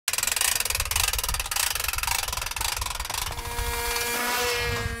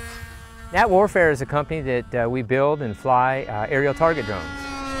Gnat Warfare is a company that we build and fly aerial target drones.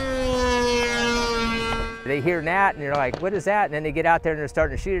 They hear gnat and they're like, what is that? And then they get out there and they're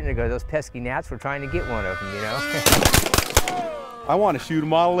starting to shoot it and they go, those pesky gnats, we're trying to get one of them, you know? I want to shoot a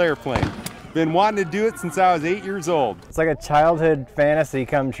model airplane. Been wanting to do it since I was 8 years old. It's like a childhood fantasy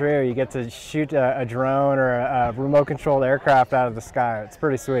come true. You get to shoot a drone or a remote controlled aircraft out of the sky. It's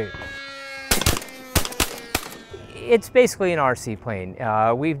pretty sweet. It's basically an RC plane.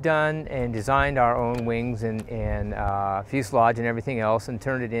 We've done and designed our own wings and fuselage and everything else and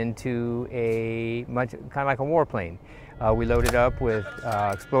turned it into a kind of like a warplane. We load it up with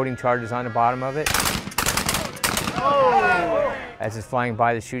exploding charges on the bottom of it. Oh! As it's flying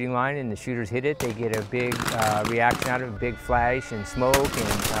by the shooting line and the shooters hit it, they get a big reaction out of it, a big flash and smoke,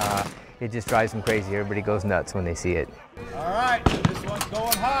 and it just drives them crazy. Everybody goes nuts when they see it. All right, this one's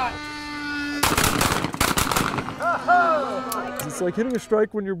going hot. It's like hitting a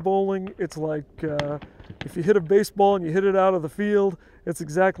strike when you're bowling. It's like if you hit a baseball and you hit it out of the field, it's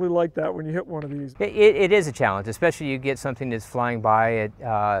exactly like that when you hit one of these. It is a challenge, especially you get something that's flying by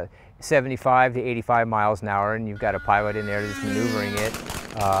at 75 to 85 miles an hour and you've got a pilot in there that's maneuvering it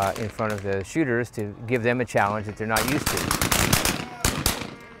in front of the shooters to give them a challenge that they're not used to.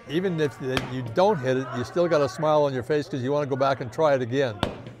 Even if you don't hit it, you still got a smile on your face because you want to go back and try it again.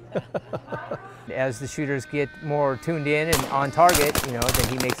 As the shooters get more tuned in and on target, you know, then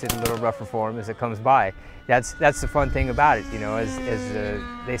he makes it a little rougher for them as it comes by. That's the fun thing about it, you know, as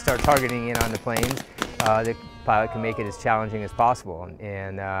they start targeting in on the planes, the pilot can make it as challenging as possible,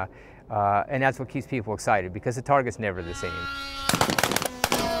 and that's what keeps people excited because the target's never the same.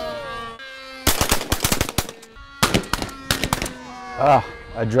 Oh,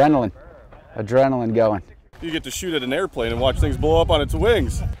 adrenaline going. You get to shoot at an airplane and watch things blow up on its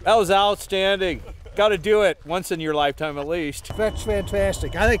wings. That was outstanding. Got to do it once in your lifetime at least. That's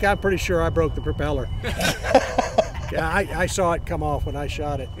fantastic. I'm pretty sure I broke the propeller. Yeah, I saw it come off when I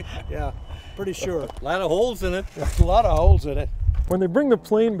shot it. Yeah, pretty sure. A lot of holes in it. A lot of holes in it. When they bring the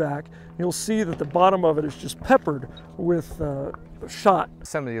plane back, you'll see that the bottom of it is just peppered with shot.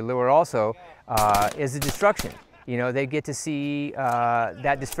 Some of the allure also is the destruction. You know, they get to see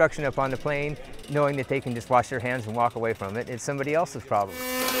that destruction up on the plane, knowing that they can just wash their hands and walk away from it. It's somebody else's problem.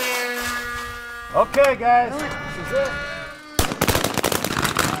 Okay, guys, this is it.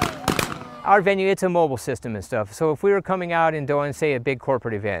 Our venue, it's a mobile system and stuff. So if we were coming out and doing, say, a big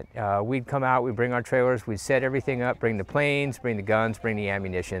corporate event, we'd come out, we'd bring our trailers, we'd set everything up, bring the planes, bring the guns, bring the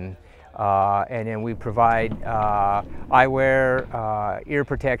ammunition, and then we provide eyewear, ear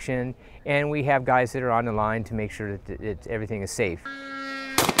protection, and we have guys that are on the line to make sure that everything is safe.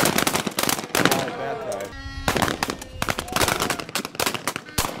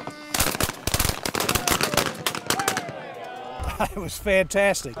 It was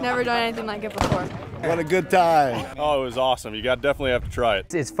fantastic. Never done anything like it before. What a good time. Oh, it was awesome. You definitely have to try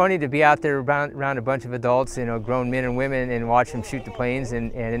it. It's funny to be out there around a bunch of adults, you know, grown men and women, and watch them shoot the planes,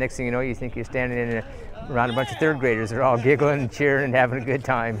 and the next thing you know, you think you're standing around a bunch of third graders. They're all giggling and cheering and having a good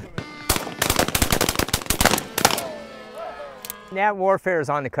time. Gnat Warfare is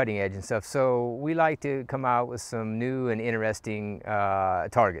on the cutting edge and stuff, so we like to come out with some new and interesting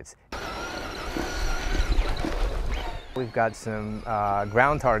targets. We've got some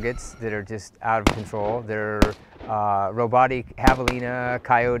ground targets that are just out of control. They're robotic javelina,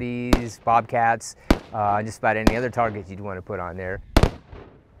 coyotes, bobcats, just about any other targets you'd want to put on there.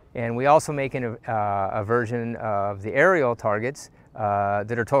 And we also make a version of the aerial targets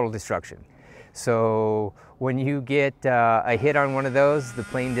that are total destruction. So when you get a hit on one of those, the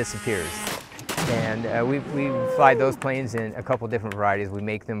plane disappears. And we fly those planes in a couple different varieties. We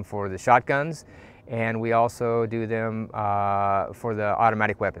make them for the shotguns, and we also do them for the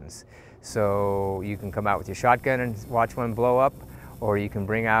automatic weapons. So you can come out with your shotgun and watch one blow up, or you can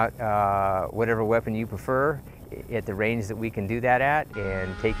bring out whatever weapon you prefer at the range that we can do that at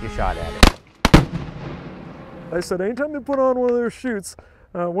and take your shot at it. I said anytime they put on one of their shoots,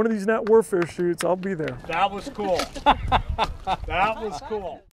 one of these Gnat Warfare shoots, I'll be there. That was cool. That was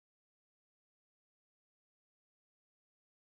cool.